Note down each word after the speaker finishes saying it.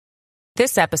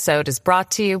This episode is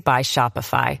brought to you by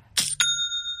Shopify.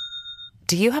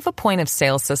 Do you have a point of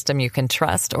sale system you can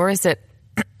trust, or is it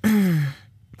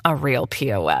a real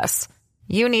POS?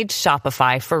 You need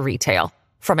Shopify for retail.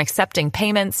 From accepting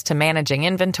payments to managing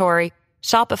inventory,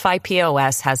 Shopify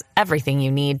POS has everything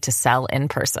you need to sell in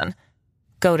person.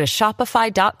 Go to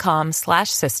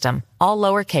shopify.com/system, all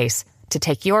lowercase, to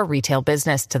take your retail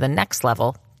business to the next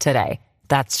level today.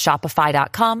 That's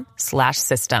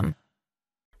shopify.com/system.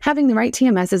 Having the right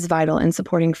TMS is vital in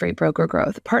supporting freight broker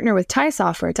growth. Partner with TIE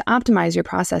Software to optimize your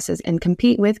processes and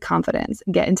compete with confidence.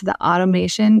 Get into the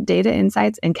automation, data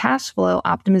insights, and cash flow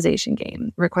optimization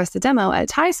game. Request a demo at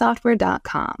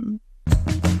tiesoftware.com.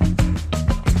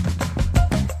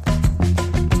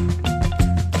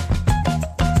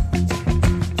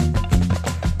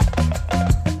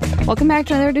 Welcome back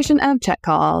to another edition of Check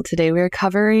Call. Today we're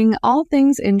covering all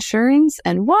things insurance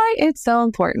and why it's so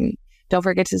important. Don't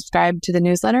forget to subscribe to the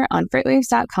newsletter on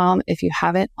freightwaves.com if you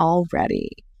haven't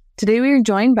already. Today we are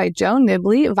joined by Joe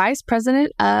Nibley, Vice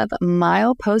President of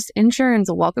Milepost Insurance.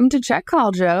 Welcome to Check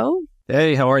Call, Joe.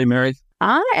 Hey, how are you, Mary?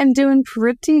 I am doing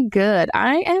pretty good.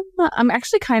 I'm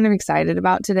actually kind of excited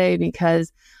about today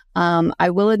because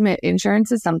I will admit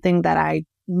insurance is something that I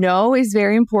know is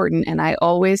very important. And I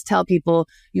always tell people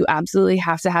you absolutely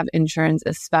have to have insurance,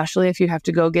 especially if you have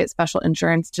to go get special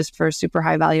insurance just for a super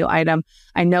high value item.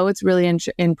 I know it's really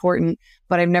important,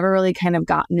 but I've never really kind of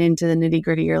gotten into the nitty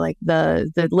gritty or like the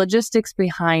logistics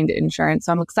behind insurance.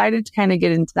 So I'm excited to kind of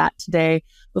get into that today.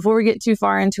 Before we get too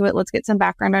far into it, let's get some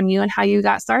background on you and how you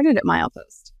got started at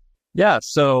Milepost. Yeah.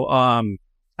 So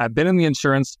I've been in the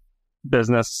insurance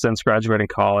business since graduating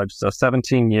college. So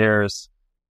 17 years.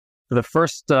 For the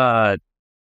first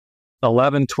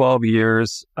 11, 12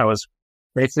 years, I was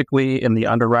basically in the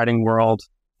underwriting world.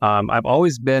 I've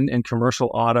always been in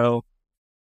commercial auto.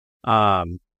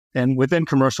 And within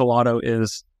commercial auto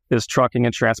is trucking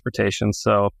and transportation.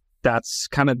 So that's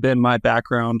kind of been my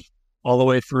background all the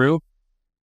way through.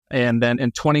 And then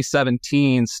in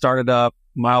 2017, started up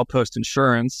Milepost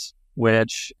Insurance,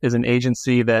 which is an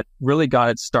agency that really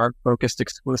got its start focused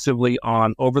exclusively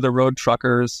on over-the-road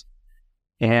truckers,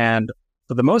 and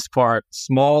for the most part,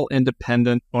 small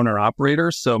independent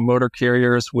owner-operators, so motor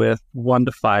carriers with 1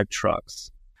 to 5 trucks.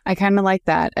 I kind of like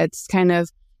that. It's kind of,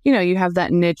 you have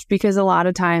that niche because a lot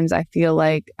of times I feel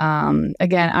like,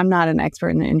 again, I'm not an expert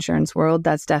in the insurance world.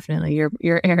 That's definitely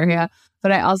your area.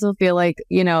 But I also feel like,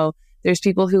 there's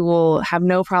people who will have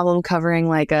no problem covering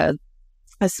like a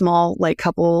small, like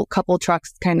couple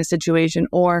trucks kind of situation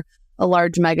or a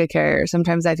large mega carrier.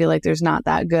 Sometimes I feel like there's not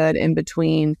that good in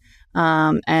between.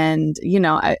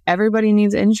 Everybody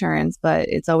needs insurance, but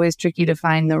it's always tricky to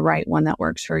find the right one that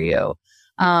works for you.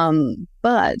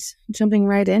 But jumping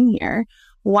right in here,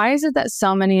 why is it that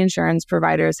so many insurance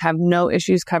providers have no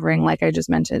issues covering, like I just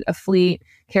mentioned, a fleet,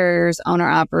 carriers, owner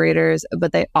operators,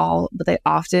 but they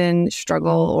often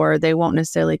struggle or they won't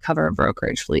necessarily cover a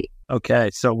brokerage fleet? Okay.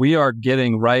 So we are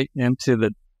getting right into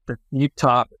the deep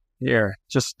topic here,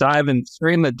 just diving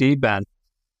straight in the deep end.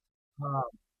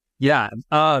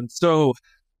 So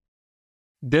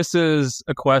this is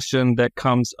a question that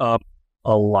comes up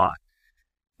a lot.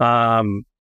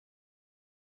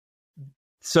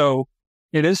 So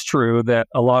it is true that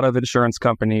a lot of insurance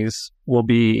companies will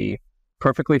be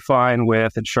perfectly fine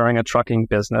with insuring a trucking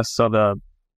business. So the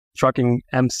trucking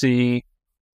MC,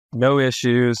 no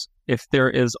issues. If there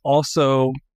is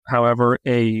also, however,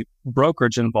 a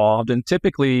brokerage involved, and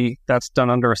typically that's done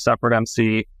under a separate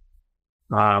MC,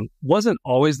 wasn't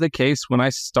always the case when I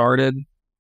started,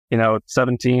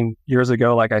 17 years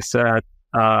ago. Like I said,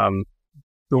 the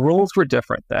rules were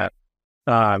different then.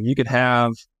 You could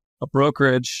have a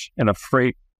brokerage and a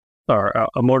freight or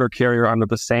a motor carrier under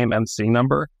the same MC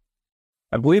number.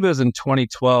 I believe it was in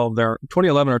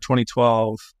 2011 or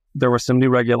 2012, there were some new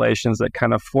regulations that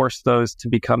kind of forced those to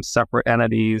become separate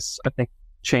entities. I think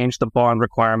changed the bond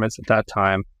requirements at that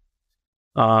time.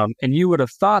 And you would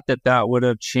have thought that would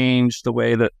have changed the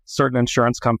way that certain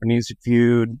insurance companies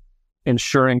viewed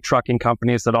insuring trucking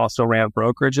companies that also ran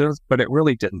brokerages, but it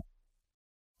really didn't.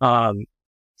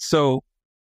 So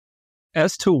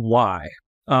as to why,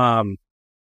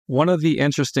 one of the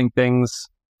interesting things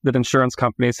that insurance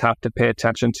companies have to pay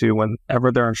attention to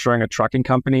whenever they're insuring a trucking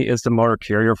company is the motor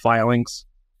carrier filings.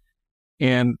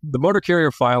 And the motor carrier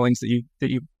filings that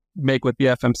you make with the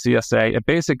FMCSA, it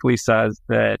basically says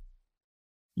that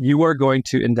you are going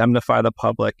to indemnify the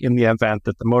public in the event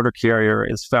that the motor carrier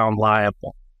is found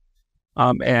liable.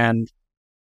 And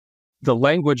the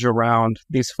language around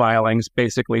these filings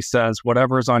basically says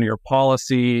whatever's on your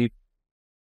policy,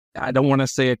 I don't want to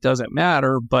say it doesn't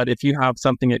matter, but if you have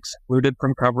something excluded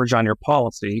from coverage on your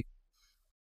policy,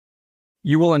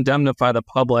 you will indemnify the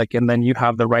public, and then you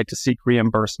have the right to seek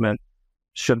reimbursement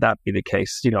should that be the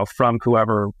case, from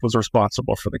whoever was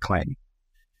responsible for the claim.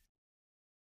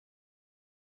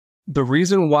 The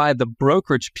reason why the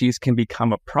brokerage piece can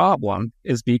become a problem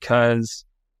is because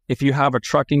if you have a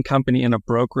trucking company and a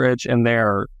brokerage and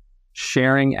they're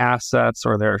sharing assets,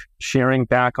 or they're sharing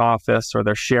back office, or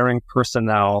they're sharing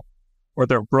personnel, or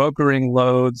they're brokering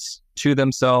loads to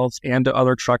themselves and to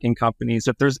other trucking companies,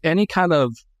 if there's any kind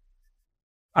of,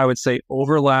 I would say,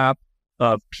 overlap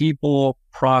of people,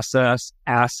 process,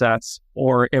 assets,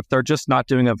 or if they're just not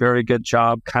doing a very good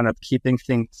job kind of keeping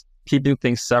things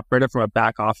separated from a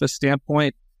back office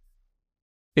standpoint,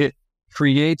 it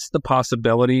creates the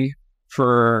possibility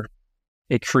for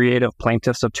a creative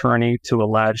plaintiff's attorney to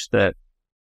allege that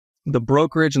the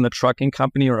brokerage and the trucking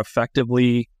company are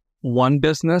effectively one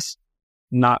business,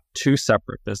 not two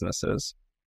separate businesses.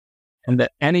 And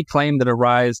that any claim that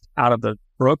arises out of the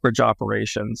brokerage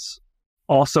operations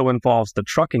also involves the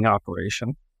trucking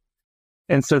operation.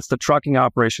 And since the trucking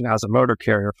operation has a motor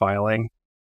carrier filing,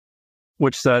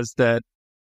 which says that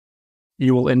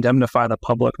you will indemnify the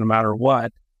public no matter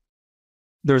what,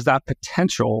 there's that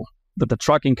potential that the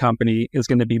trucking company is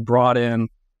going to be brought in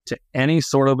to any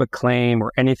sort of a claim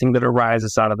or anything that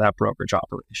arises out of that brokerage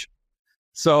operation.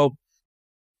 So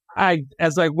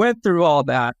as I went through all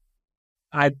that,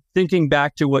 I'm thinking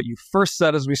back to what you first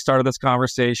said as we started this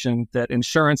conversation, that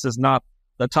insurance is not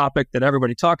the topic that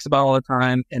everybody talks about all the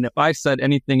time. And if I said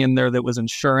anything in there that was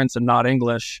insurance and not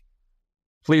English,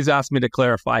 please ask me to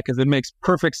clarify, because it makes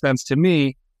perfect sense to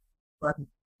me. But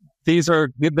this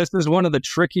is one of the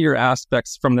trickier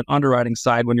aspects from the underwriting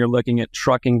side when you're looking at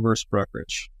trucking versus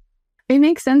brokerage. It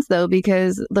makes sense, though,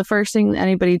 because the first thing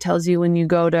anybody tells you when you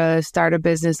go to start a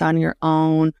business on your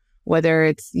own, whether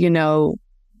it's,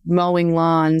 mowing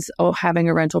lawns or having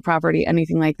a rental property,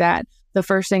 anything like that, the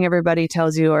first thing everybody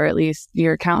tells you, or at least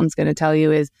your accountant's going to tell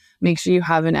you, is make sure you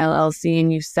have an LLC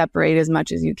and you separate as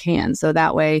much as you can. So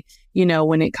that way,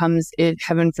 when it comes,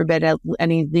 heaven forbid,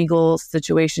 any legal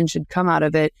situation should come out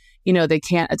of it, they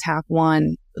can't attack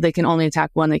one. They can only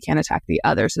attack one. They can't attack the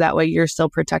other. So that way you're still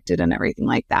protected and everything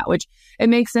like that, which it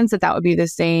makes sense that would be the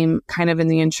same kind of in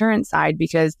the insurance side,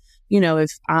 because,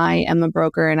 if I am a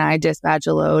broker and I dispatch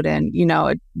a load and,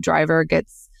 a driver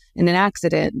gets in an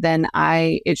accident, then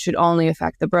it should only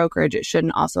affect the brokerage. It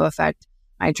shouldn't also affect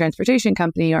my transportation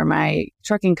company or my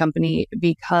trucking company,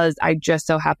 because I just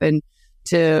so happen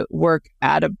to work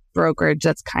at a brokerage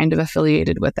that's kind of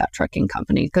affiliated with that trucking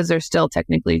company, because they're still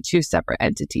technically two separate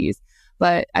entities.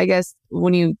 But I guess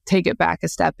when you take it back a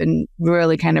step and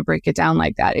really kind of break it down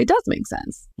like that, it does make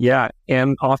sense. Yeah.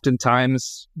 And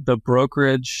oftentimes the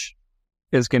brokerage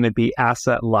is going to be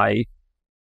asset light.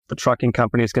 The trucking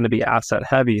company is going to be asset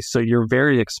heavy. So you're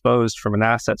very exposed from an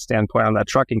asset standpoint on that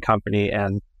trucking company.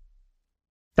 And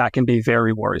that can be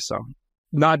very worrisome.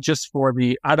 Not just for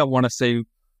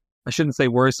I shouldn't say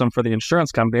worrisome for the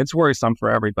insurance company. It's worrisome for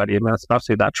everybody,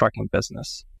 especially that trucking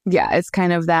business. Yeah, it's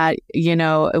kind of that,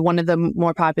 one of the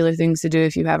more popular things to do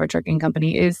if you have a trucking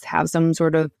company is have some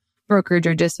sort of brokerage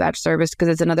or dispatch service, because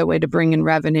it's another way to bring in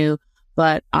revenue.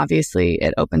 But obviously,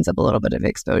 it opens up a little bit of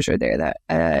exposure there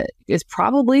that is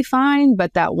probably fine.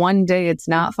 But that one day it's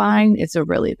not fine, it's a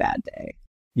really bad day.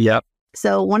 Yep.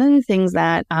 So one of the things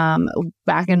that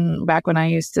back when I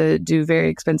used to do very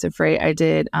expensive freight, I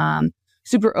did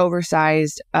super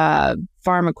oversized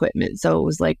farm equipment. So it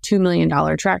was like $2 million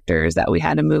tractors that we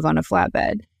had to move on a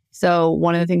flatbed. So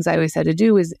one of the things I always had to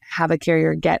do is have a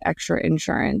carrier get extra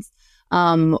insurance.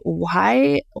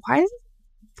 Why is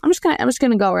I'm just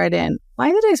gonna go right in. Why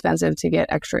is it expensive to get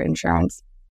extra insurance?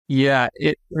 Yeah,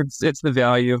 it's the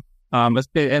value.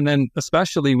 And then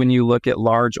especially when you look at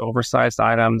large oversized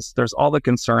items, there's all the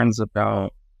concerns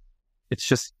about it's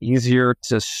just easier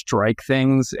to strike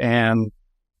things, and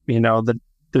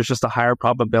there's just a higher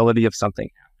probability of something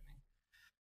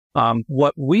happening.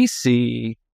 What we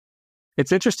see,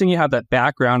 it's interesting you have that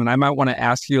background, and I might want to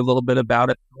ask you a little bit about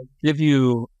it.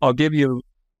 I'll give you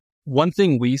one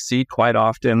thing we see quite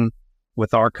often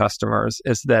with our customers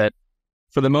is that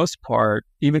for the most part,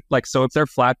 even so if they're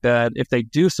flatbed, if they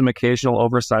do some occasional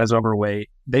oversized overweight,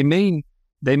 they may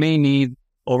need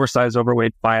oversized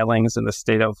overweight filings in the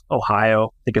state of Ohio.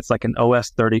 I think it's like an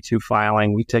OS 32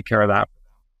 filing. We take care of that.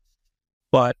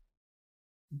 But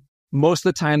most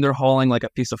of the time they're hauling like a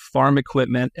piece of farm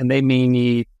equipment, and they may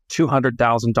need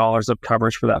 $200,000 of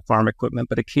coverage for that farm equipment.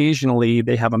 But occasionally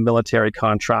they have a military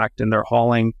contract and they're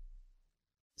hauling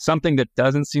something that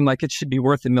doesn't seem like it should be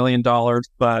worth $1 million,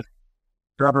 but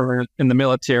they're in the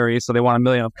military, so they want $1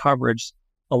 million of coverage.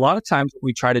 A lot of times what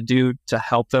we try to do to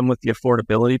help them with the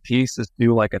affordability piece is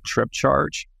do like a trip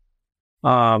charge.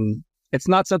 It's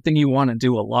not something you want to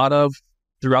do a lot of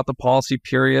throughout the policy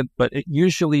period, but it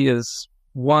usually is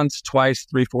once, twice,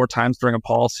 3, 4 times during a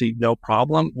policy, no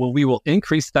problem. Well, we will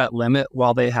increase that limit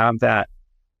while they have that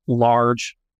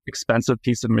large, expensive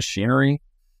piece of machinery.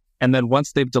 And then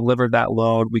once they've delivered that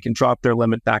load, we can drop their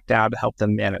limit back down to help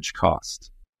them manage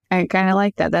cost. I kind of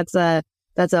like that. That's a,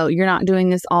 you're not doing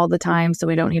this all the time, so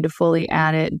we don't need to fully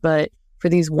add it. But for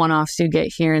these one-offs you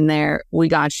get here and there, we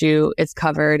got you, it's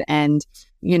covered. And,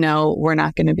 we're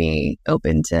not going to be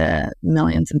open to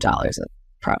millions of dollars of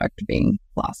product being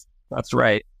lost. That's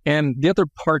right. And the other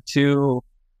part too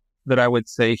that I would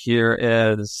say here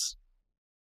is,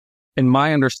 in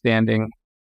my understanding,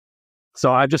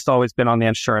 so I've just always been on the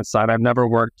insurance side. I've never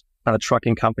worked at a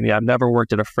trucking company. I've never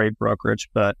worked at a freight brokerage,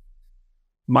 but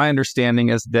my understanding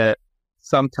is that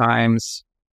sometimes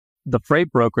the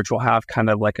freight brokerage will have kind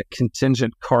of like a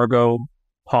contingent cargo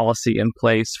policy in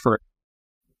place for,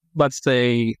 let's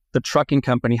say the trucking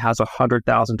company has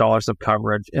 $100,000 of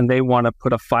coverage and they want to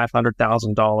put a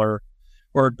 $500,000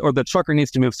 or the trucker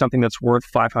needs to move something that's worth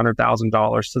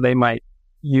 $500,000. So they might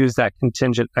use that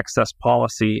contingent excess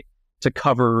policy to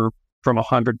cover from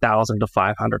 $100,000 to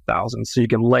 $500,000. So you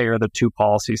can layer the two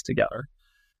policies together.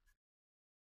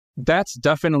 That's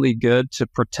definitely good to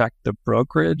protect the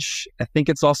brokerage. I think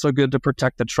it's also good to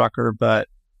protect the trucker, but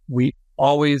we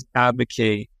always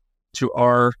advocate to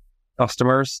our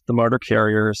customers, the motor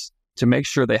carriers, to make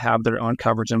sure they have their own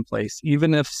coverage in place.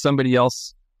 Even if somebody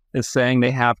else is saying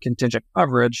they have contingent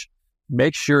coverage,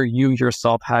 make sure you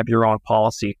yourself have your own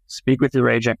policy. Speak with your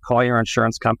agent, call your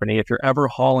insurance company. If you're ever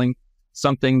hauling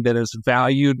something that is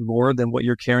valued more than what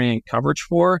you're carrying coverage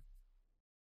for,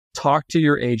 talk to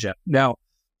your agent. Now,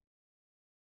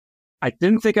 I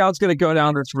didn't think I was going to go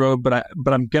down this road, but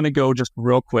I'm going to go just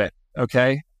real quick,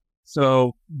 okay?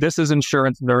 So this is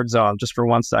insurance nerd zone, just for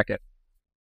 1 second.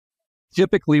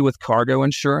 Typically with cargo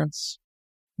insurance,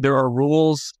 there are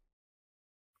rules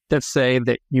that say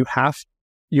that you have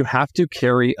to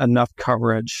carry enough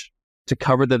coverage to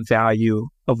cover the value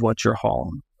of what you're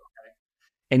hauling.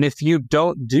 And if you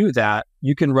don't do that,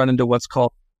 you can run into what's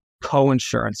called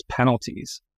co-insurance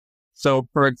penalties. So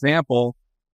for example,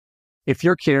 if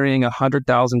you're carrying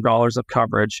 $100,000 of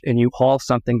coverage and you haul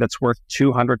something that's worth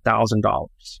 $200,000,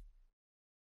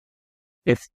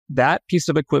 if that piece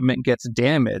of equipment gets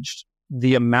damaged,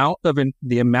 the amount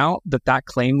that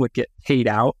claim would get paid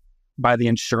out by the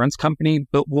insurance company,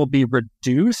 but will be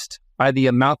reduced by the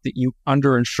amount that you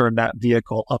underinsured that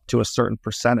vehicle up to a certain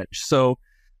percentage. So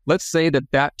let's say that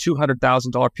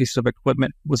 $200,000 piece of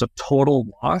equipment was a total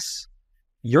loss.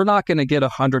 You're not going to get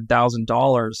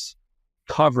 $100,000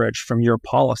 coverage from your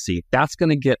policy. That's going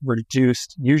to get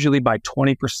reduced usually by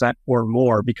 20% or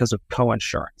more because of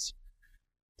co-insurance.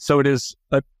 So it is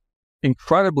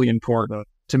incredibly important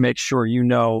to make sure you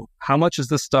know, how much is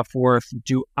this stuff worth?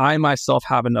 Do I myself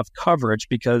have enough coverage?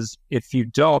 Because if you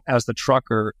don't, as the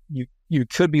trucker, you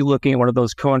could be looking at one of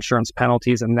those co-insurance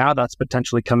penalties, and now that's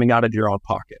potentially coming out of your own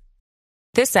pocket.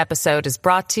 This episode is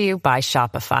brought to you by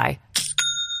Shopify.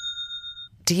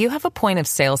 Do you have a point of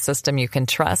sale system you can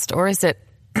trust, or is it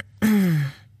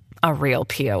a real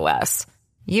POS?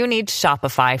 You need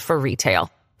Shopify for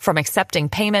retail. From accepting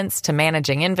payments to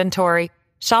managing inventory,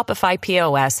 Shopify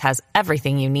POS has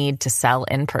everything you need to sell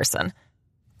in person.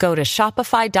 Go to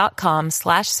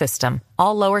shopify.com/system,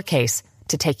 all lowercase,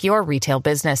 to take your retail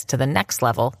business to the next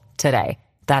level today.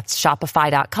 That's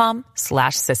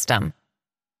shopify.com/system.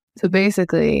 So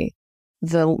basically,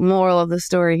 the moral of the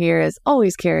story here is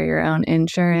always carry your own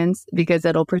insurance because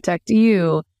it'll protect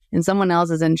you, and someone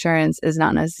else's insurance is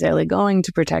not necessarily going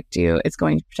to protect you. It's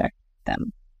going to protect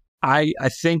them. I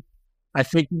think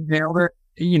you nailed it.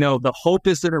 The hope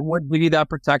is that it would give you that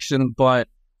protection, but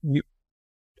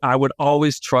I would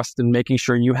always trust in making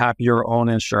sure you have your own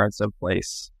insurance in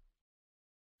place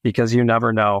because you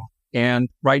never know. And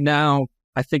right now,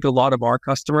 I think a lot of our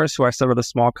customers, who I said are the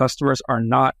small customers, are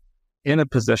not in a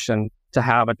position to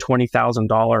have a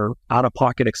 $20,000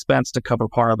 out-of-pocket expense to cover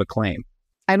part of a claim.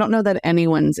 I don't know that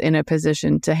anyone's in a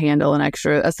position to handle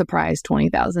a surprise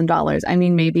 $20,000. I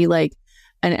mean, maybe like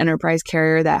an enterprise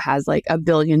carrier that has like $1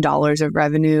 billion of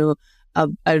revenue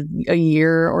a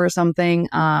year or something,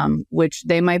 which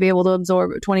they might be able to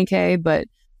absorb $20K, but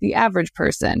the average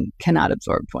person cannot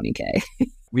absorb $20K.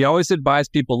 We always advise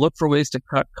people look for ways to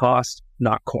cut costs,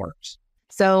 not corners.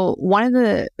 So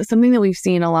something that we've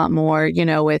seen a lot more,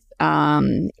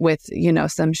 with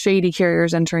some shady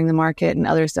carriers entering the market and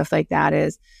other stuff like that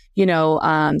is,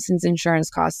 since insurance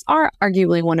costs are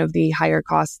arguably one of the higher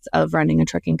costs of running a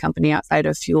trucking company outside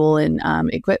of fuel and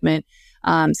equipment,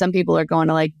 some people are going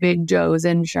to like Big Joe's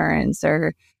Insurance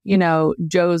or,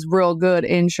 Joe's Real Good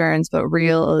Insurance, but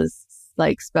real is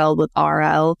like spelled with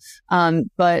RL.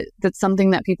 But that's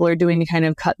something that people are doing to kind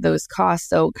of cut those costs.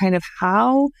 So kind of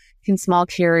how can small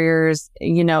carriers,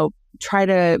 try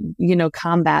to,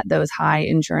 combat those high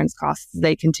insurance costs as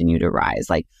they continue to rise?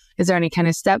 Like, is there any kind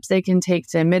of steps they can take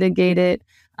to mitigate it,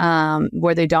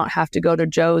 where they don't have to go to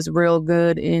Joe's Real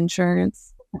Good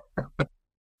Insurance?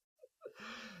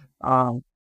 I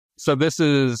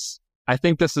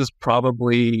think this is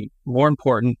probably more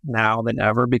important now than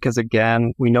ever because,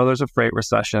 again, we know there's a freight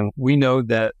recession. We know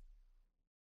that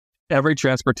every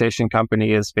transportation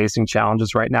company is facing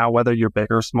challenges right now, whether you're big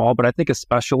or small. But I think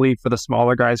especially for the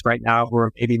smaller guys right now who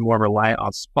are maybe more reliant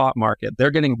on spot market,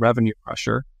 they're getting revenue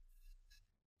pressure.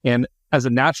 And as a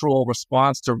natural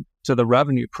response to the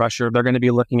revenue pressure, they're going to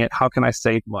be looking at how can I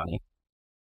save money?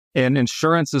 And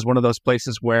insurance is one of those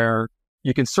places where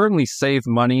you can certainly save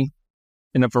money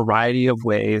in a variety of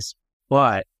ways.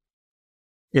 But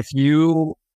if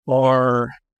you are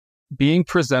being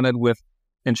presented with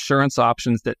insurance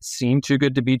options that seem too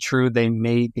good to be true, they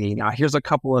may be. Now, here's a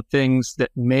couple of things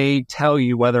that may tell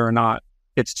you whether or not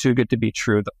it's too good to be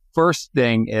true. The first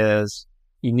thing is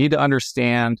you need to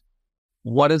understand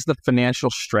what is the financial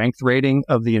strength rating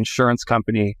of the insurance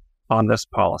company on this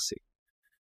policy.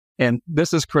 And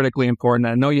this is critically important.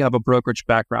 I know you have a brokerage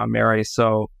background, Mary.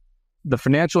 So the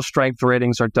financial strength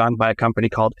ratings are done by a company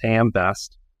called AM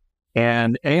Best.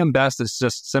 And AM Best is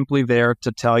just simply there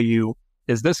to tell you,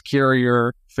 is this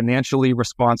carrier financially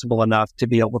responsible enough to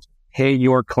be able to pay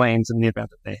your claims in the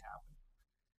event that they happen?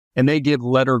 And they give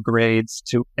letter grades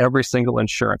to every single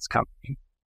insurance company.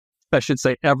 I should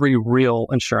say every real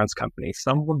insurance company.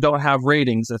 Some of them don't have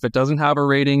ratings. If it doesn't have a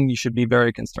rating, you should be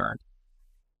very concerned.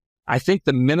 I think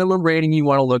the minimum rating you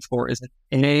want to look for is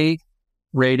an A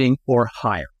rating or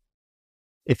higher.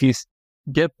 If you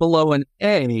get below an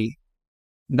A,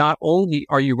 not only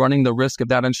are you running the risk of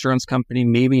that insurance company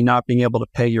maybe not being able to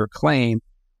pay your claim,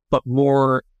 but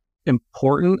more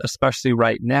important, especially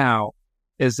right now,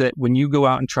 is that when you go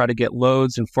out and try to get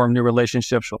loads and form new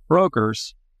relationships with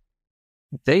brokers,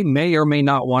 they may or may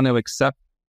not want to accept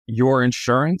your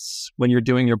insurance when you're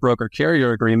doing your broker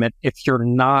carrier agreement if you're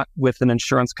not with an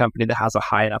insurance company that has a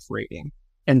high enough rating.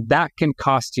 And that can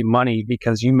cost you money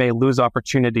because you may lose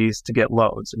opportunities to get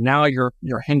loads. Now you're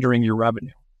hindering your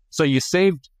revenue. So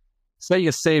say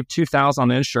you saved $2,000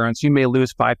 on insurance, you may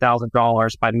lose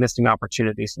 $5,000 by missing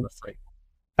opportunities in the freight.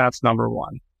 That's number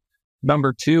one.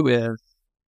 Number two is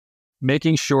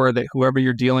making sure that whoever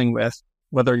you're dealing with,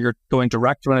 whether you're going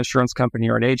direct to an insurance company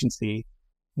or an agency,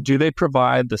 do they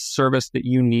provide the service that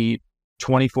you need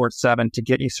 24/7 to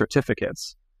get you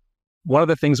certificates? One of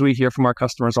the things we hear from our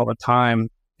customers all the time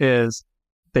is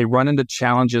they run into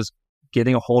challenges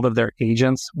getting a hold of their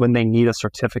agents when they need a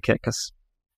certificate. Because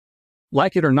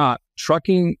like it or not,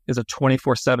 trucking is a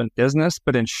 24/7 business,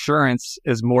 but insurance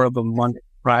is more of a Monday,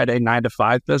 Friday, 9 to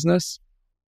 5 business.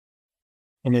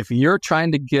 And if you're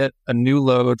trying to get a new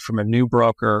load from a new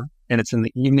broker and it's in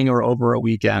the evening or over a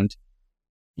weekend,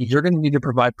 you're going to need to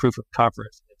provide proof of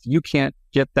coverage. If you can't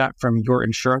get that from your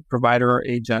insurance provider or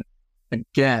agent,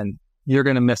 again, you're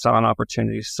going to miss out on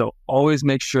opportunities. So always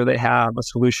make sure they have a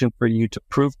solution for you to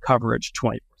prove coverage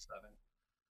 24/7.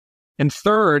 And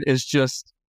third is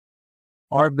just,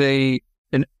 are they,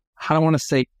 and I don't want to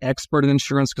say expert in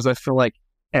insurance because I feel like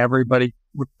everybody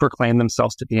would proclaim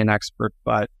themselves to be an expert,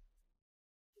 but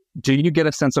do you get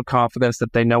a sense of confidence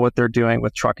that they know what they're doing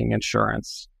with trucking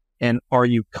insurance? And are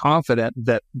you confident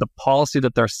that the policy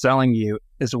that they're selling you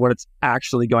is what it's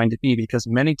actually going to be? Because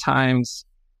many times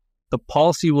the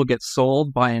policy will get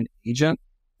sold by an agent.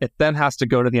 It then has to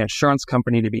go to the insurance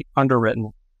company to be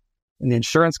underwritten. And the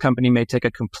insurance company may take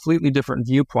a completely different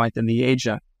viewpoint than the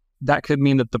agent. That could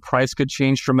mean that the price could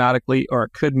change dramatically, or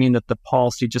it could mean that the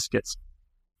policy just gets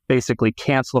basically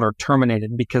canceled or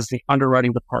terminated because the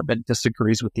underwriting department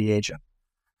disagrees with the agent.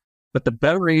 But the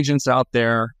better agents out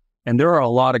there, and there are a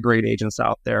lot of great agents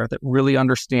out there that really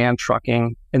understand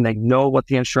trucking and they know what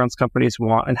the insurance companies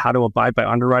want and how to abide by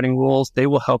underwriting rules, they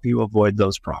will help you avoid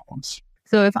those problems.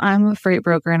 So if I'm a freight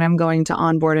broker and I'm going to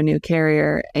onboard a new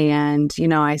carrier and,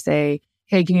 I say,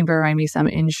 hey, can you provide me some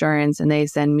insurance? And they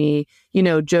send me,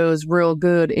 Joe's Real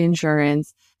Good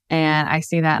Insurance. And I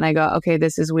see that and I go, okay,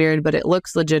 this is weird, but it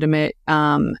looks legitimate.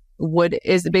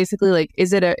 Is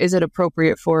it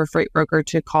appropriate for a freight broker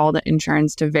to call the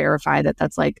insurance to verify that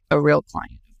that's like a real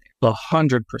client?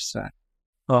 100%.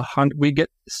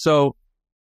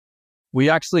 We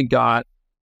actually got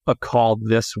a call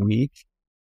this week,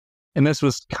 and this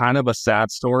was kind of a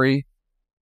sad story.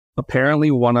 Apparently,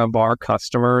 one of our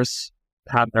customers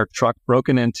had their truck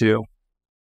broken into,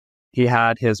 he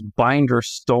had his binder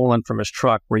stolen from his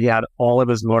truck where he had all of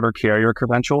his motor carrier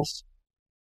credentials.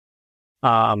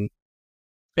 And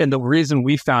the reason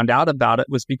we found out about it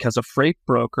was because a freight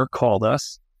broker called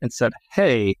us and said,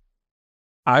 hey,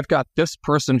 I've got this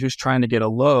person who's trying to get a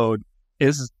load.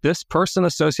 Is this person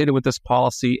associated with this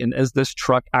policy, and is this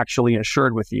truck actually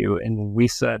insured with you? And we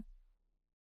said,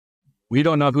 we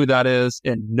don't know who that is,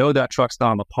 and no, that truck's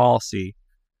not on the policy.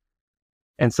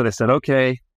 And so they said,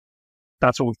 okay,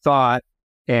 that's what we thought.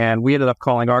 And we ended up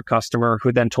calling our customer,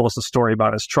 who then told us a story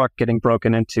about his truck getting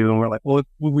broken into. And we're like, well,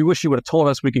 we wish you would have told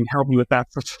us. We can help you with that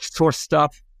sort of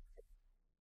stuff.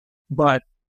 But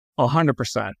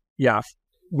 100%, yeah,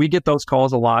 we get those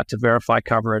calls a lot to verify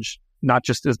coverage. Not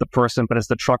just is the person, but is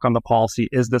the truck on the policy?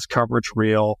 Is this coverage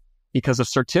real? Because a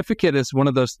certificate is one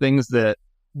of those things that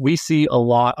we see a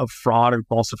lot of fraud and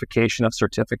falsification of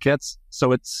certificates.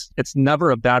 So it's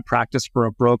never a bad practice for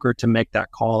a broker to make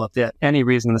that call if they have any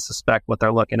reason to suspect what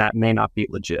they're looking at may not be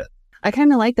legit. I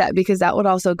kind of like that because that would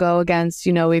also go against,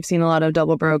 we've seen a lot of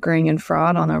double brokering and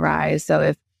fraud on the rise.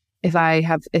 So if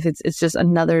it's just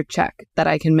another check that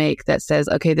I can make that says,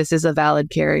 okay, this is a valid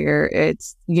carrier.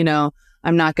 It's,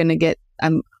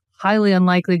 I'm highly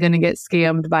unlikely going to get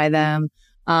scammed by them.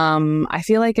 I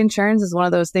feel like insurance is one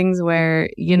of those things where,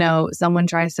 someone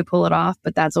tries to pull it off,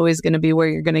 but that's always going to be where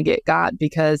you're going to get got,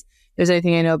 because if there's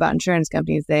anything I know about insurance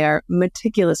companies, they are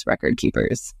meticulous record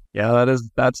keepers. Yeah,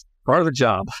 that's part of the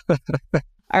job.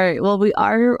 All right. Well, we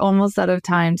are almost out of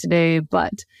time today,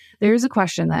 but there's a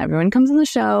question that everyone comes on the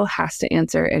show has to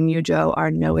answer, and you, Joe,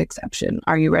 are no exception.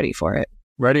 Are you ready for it?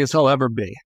 Ready as I'll ever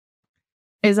be.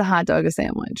 Is a hot dog a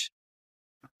sandwich?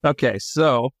 Okay.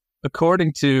 So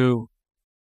according to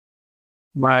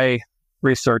my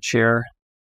research here,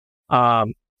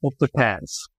 it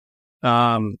depends.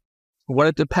 What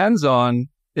it depends on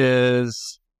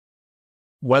is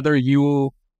whether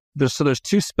there's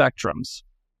two spectrums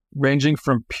ranging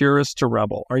from purist to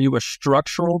rebel. Are you a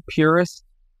structural purist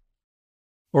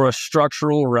or a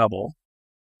structural rebel?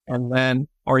 And then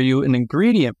are you an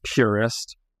ingredient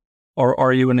purist or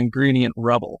are you an ingredient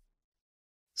rebel?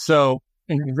 So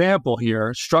an example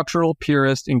here, structural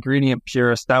purist, ingredient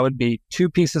purist, that would be 2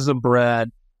 pieces of bread,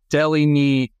 deli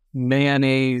meat,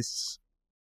 mayonnaise,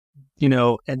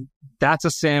 and that's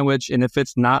a sandwich. And if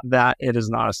it's not that, it is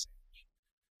not a sandwich.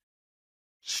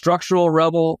 Structural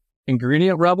rebel,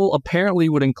 ingredient rebel apparently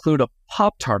would include a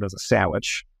Pop-Tart as a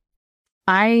sandwich.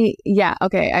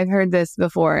 Okay, I've heard this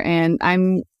before, and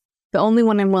the only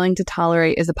one I'm willing to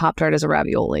tolerate is a Pop-Tart as a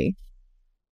ravioli.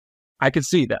 I could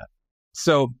see that.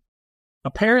 So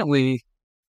apparently,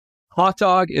 hot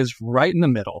dog is right in the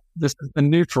middle. This is the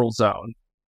neutral zone.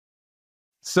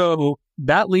 So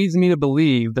that leads me to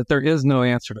believe that there is no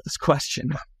answer to this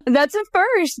question. That's a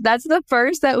first. That's the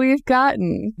first that we've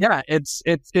gotten. Yeah, it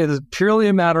is purely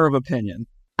a matter of opinion.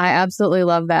 I absolutely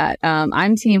love that.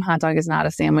 I'm team hot dog is not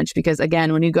a sandwich because,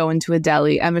 again, when you go into a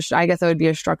deli, I guess I would be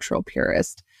a structural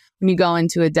purist. When you go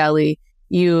into a deli,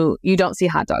 you don't see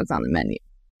hot dogs on the menu.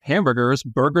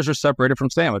 Burgers are separated from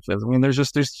sandwiches. I mean, there's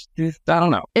I don't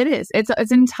know. It is. It's an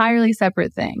entirely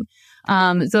separate thing.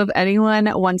 So if anyone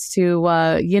wants to,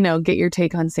 get your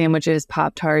take on sandwiches,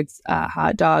 Pop-Tarts,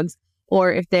 hot dogs,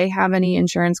 or if they have any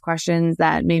insurance questions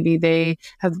that maybe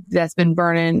that's been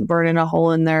burning a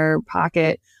hole in their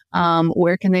pocket,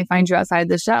 where can they find you outside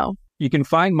the show? You can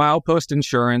find Milepost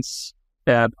Insurance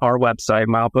at our website,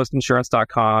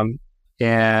 milepostinsurance.com.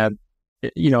 And,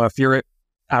 if you're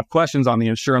have questions on the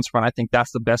insurance front, I think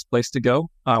that's the best place to go.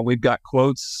 We've got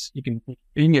quotes. You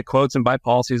can get quotes and buy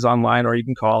policies online, or you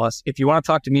can call us. If you want to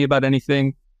talk to me about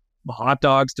anything, hot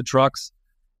dogs to trucks,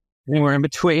 anywhere in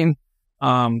between,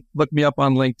 look me up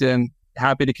on LinkedIn.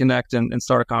 Happy to connect and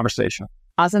start a conversation.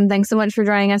 Awesome. Thanks so much for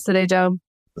joining us today, Joe.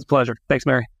 It's a pleasure. Thanks,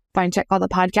 Mary. Find Check All the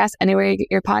Podcasts anywhere you get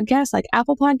your podcasts, like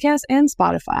Apple Podcasts and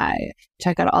Spotify.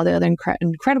 Check out all the other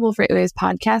incredible FreightWaves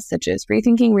podcasts, such as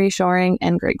Rethinking, Reshoring,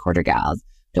 and Great Quarter Gals.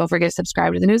 Don't forget to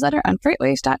subscribe to the newsletter on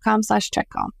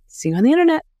freightwaves.com/checkcall. See you on the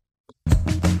internet.